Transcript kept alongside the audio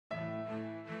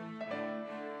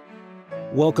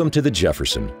Welcome to the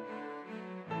Jefferson,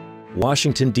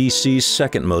 Washington, D.C.'s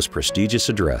second most prestigious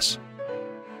address.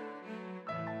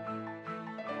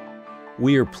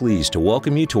 We are pleased to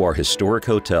welcome you to our historic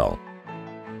hotel.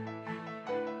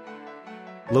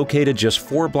 Located just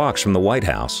 4 blocks from the White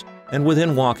House and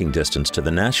within walking distance to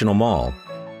the National Mall,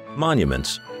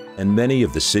 monuments, and many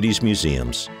of the city's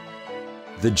museums.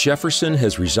 The Jefferson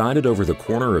has resided over the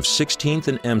corner of 16th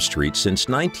and M Street since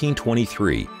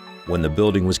 1923, when the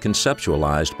building was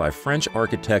conceptualized by French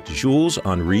architect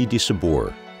Jules-Henri de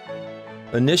Sabor.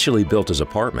 Initially built as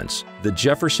apartments, the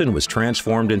Jefferson was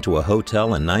transformed into a hotel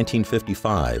in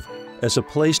 1955 as a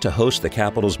place to host the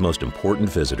capital's most important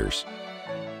visitors.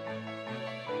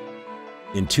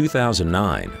 In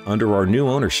 2009, under our new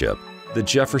ownership, the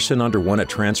Jefferson underwent a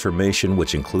transformation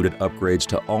which included upgrades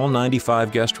to all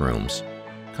 95 guest rooms,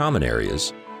 common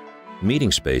areas,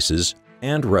 meeting spaces,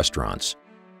 and restaurants,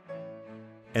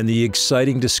 and the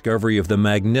exciting discovery of the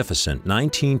magnificent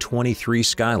 1923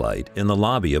 skylight in the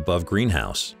lobby above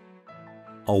Greenhouse.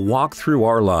 A walk through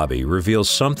our lobby reveals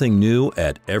something new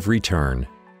at every turn.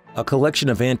 A collection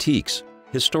of antiques,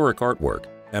 historic artwork,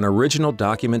 and original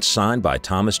documents signed by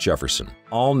Thomas Jefferson,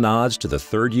 all nods to the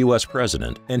 3rd U.S.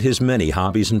 President and his many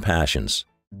hobbies and passions.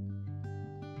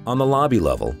 On the lobby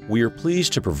level, we are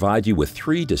pleased to provide you with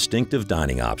 3 distinctive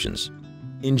dining options.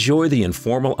 Enjoy the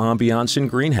informal ambiance in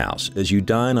Greenhouse as you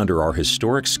dine under our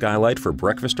historic skylight for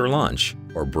breakfast or lunch,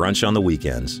 or brunch on the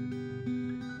weekends.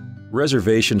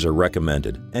 Reservations are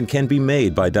recommended and can be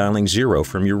made by dialing 0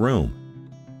 from your room.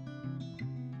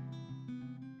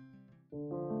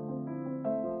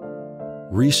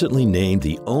 Recently named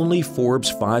the only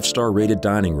Forbes 5-star rated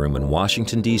dining room in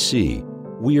Washington, D.C.,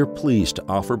 we are pleased to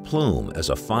offer Plume as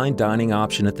a fine dining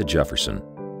option at the Jefferson.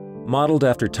 Modeled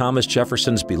after Thomas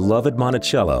Jefferson's beloved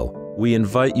Monticello, we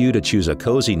invite you to choose a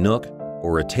cozy nook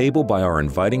or a table by our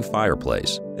inviting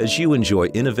fireplace as you enjoy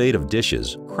innovative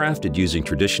dishes crafted using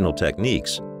traditional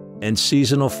techniques and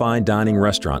seasonal fine dining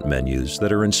restaurant menus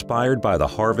that are inspired by the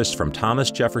harvest from Thomas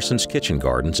Jefferson's kitchen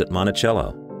gardens at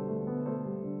Monticello.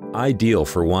 Ideal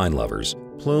for wine lovers,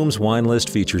 Plume's wine list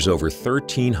features over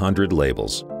 1,300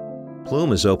 labels.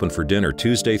 Plume is open for dinner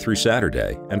Tuesday through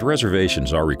Saturday, and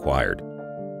reservations are required.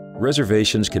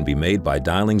 Reservations can be made by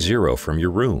dialing 0 from your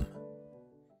room.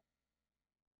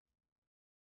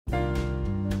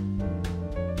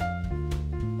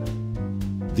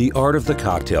 The art of the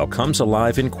cocktail comes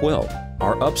alive in Quill,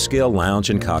 our upscale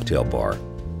lounge and cocktail bar.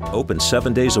 Open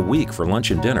 7 days a week for lunch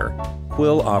and dinner,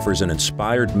 Quill offers an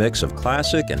inspired mix of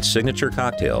classic and signature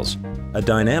cocktails, a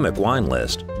dynamic wine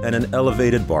list, and an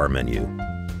elevated bar menu.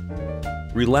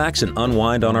 Relax and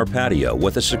unwind on our patio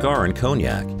with a cigar and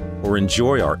cognac, or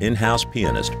enjoy our in-house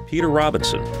pianist, Peter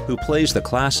Robinson, who plays the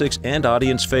classics and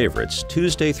audience favorites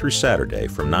Tuesday through Saturday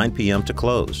from 9 p.m. to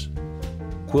close.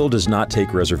 Quill does not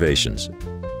take reservations.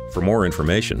 For more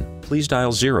information, please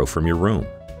dial 0 from your room.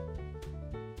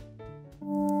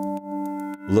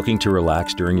 Looking to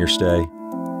relax during your stay?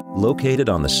 Located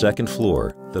on the 2nd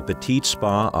floor, the Petite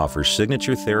Spa offers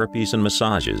signature therapies and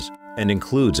massages and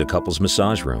includes a couple's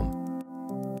massage room.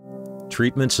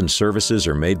 Treatments and services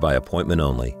are made by appointment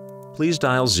only. Please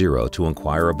dial 0 to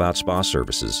inquire about spa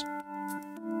services.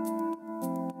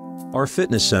 Our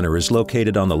fitness center is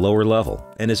located on the lower level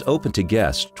and is open to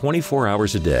guests 24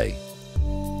 hours a day.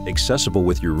 Accessible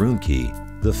with your room key,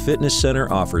 the fitness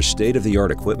center offers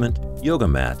state-of-the-art equipment, yoga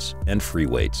mats, and free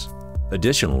weights.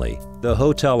 Additionally, the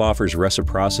hotel offers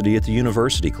reciprocity at the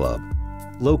University Club.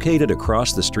 Located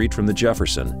across the street from the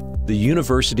Jefferson, the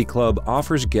University Club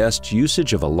offers guests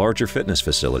usage of a larger fitness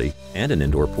facility and an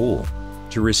indoor pool.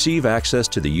 To receive access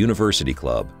to the University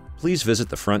Club, please visit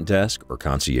the front desk or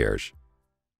concierge.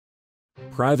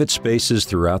 Private spaces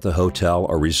throughout the hotel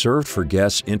are reserved for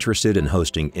guests interested in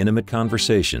hosting intimate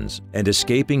conversations and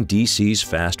escaping DC's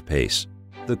fast pace.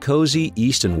 The cozy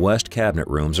East and West cabinet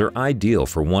rooms are ideal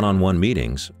for one-on-one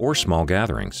meetings or small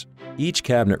gatherings. Each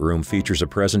cabinet room features a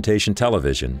presentation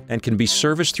television and can be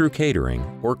serviced through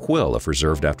catering or Quill if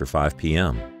reserved after 5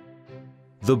 p.m.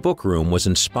 The book room was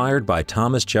inspired by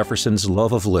Thomas Jefferson's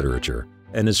love of literature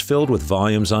and is filled with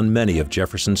volumes on many of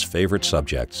Jefferson's favorite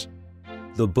subjects.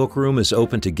 The book room is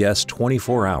open to guests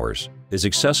 24 hours, is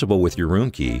accessible with your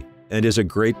room key, and is a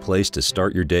great place to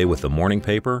start your day with the morning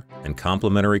paper and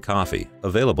complimentary coffee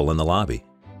available in the lobby.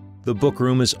 The book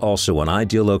room is also an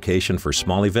ideal location for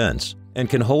small events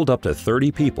and can hold up to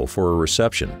 30 people for a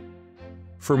reception.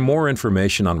 For more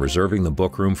information on reserving the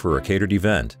book room for a catered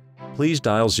event, please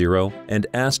dial 0 and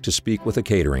ask to speak with a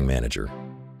catering manager.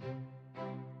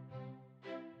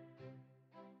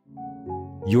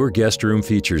 Your guest room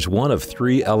features one of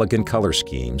 3 elegant color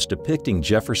schemes depicting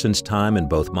Jefferson's time in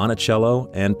both Monticello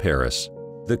and Paris.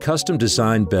 The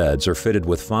custom-designed beds are fitted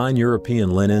with fine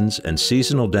European linens and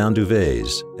seasonal down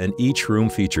duvets, and each room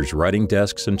features writing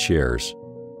desks and chairs.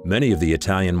 Many of the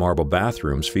Italian marble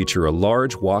bathrooms feature a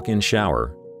large walk-in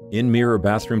shower, in-mirror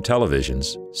bathroom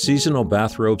televisions, seasonal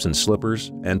bathrobes and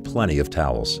slippers, and plenty of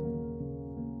towels.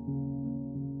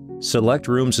 Select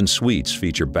rooms and suites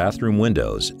feature bathroom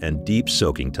windows and deep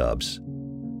soaking tubs.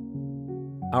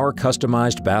 Our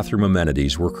customized bathroom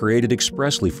amenities were created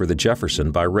expressly for the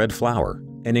Jefferson by Red Flower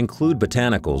and include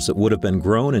botanicals that would have been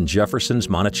grown in Jefferson's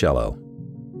Monticello.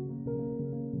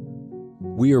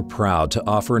 We are proud to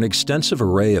offer an extensive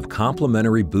array of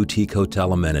complimentary boutique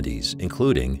hotel amenities,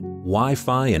 including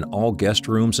Wi-Fi in all guest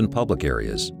rooms and public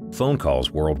areas, phone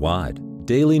calls worldwide,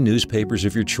 daily newspapers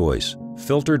of your choice,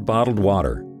 filtered bottled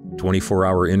water,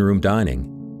 24-hour in-room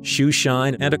dining, shoe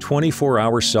shine, and a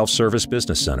 24-hour self-service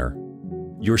business center.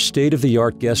 Your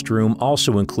state-of-the-art guest room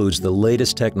also includes the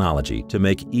latest technology to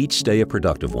make each stay a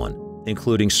productive one,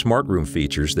 including smart room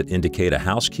features that indicate a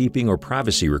housekeeping or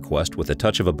privacy request with a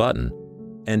touch of a button,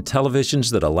 and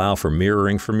televisions that allow for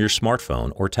mirroring from your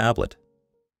smartphone or tablet.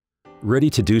 Ready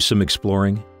to do some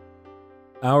exploring?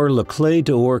 Our Le Clé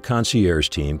d'Or concierge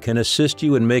team can assist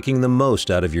you in making the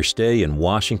most out of your stay in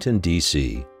Washington,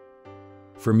 D.C.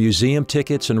 From museum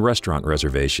tickets and restaurant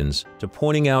reservations to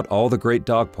pointing out all the great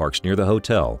dog parks near the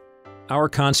hotel, our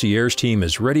concierge team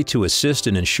is ready to assist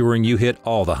in ensuring you hit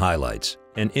all the highlights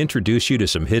and introduce you to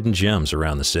some hidden gems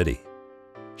around the city.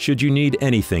 Should you need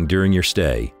anything during your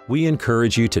stay, we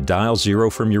encourage you to dial 0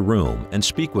 from your room and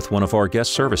speak with one of our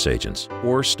guest service agents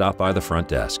or stop by the front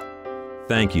desk.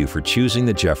 Thank you for choosing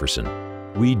the Jefferson.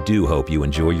 We do hope you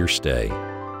enjoy your stay.